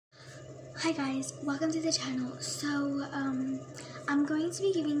Hi guys, welcome to the channel. So I'm going to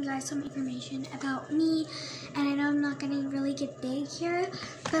be giving you guys some information about me, and I know I'm not gonna really get big here,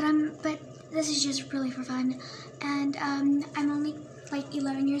 but this is just really for fun. And I'm only like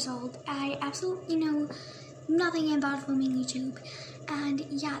 11 years old. I absolutely know nothing about filming YouTube, and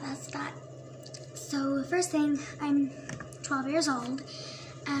yeah, that's that. So first thing, I'm 12 years old,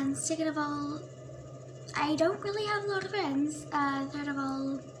 and second of all, I don't really have a lot of friends. Third of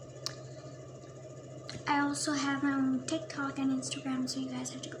all, I also have my own TikTok and Instagram, so you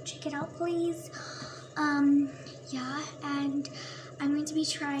guys have to go check it out, please. Yeah, and I'm going to be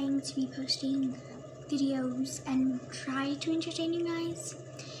trying to be posting videos and try to entertain you guys.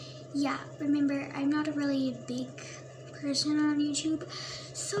 Yeah, remember, I'm not a really big person on YouTube,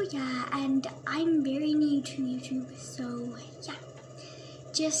 so yeah, and I'm very new to YouTube, so yeah,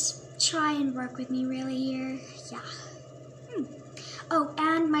 just try and work with me really here, yeah. Oh,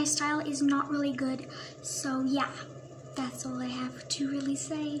 and my style is not really good, so yeah, that's all I have to really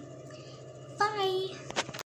say. Bye!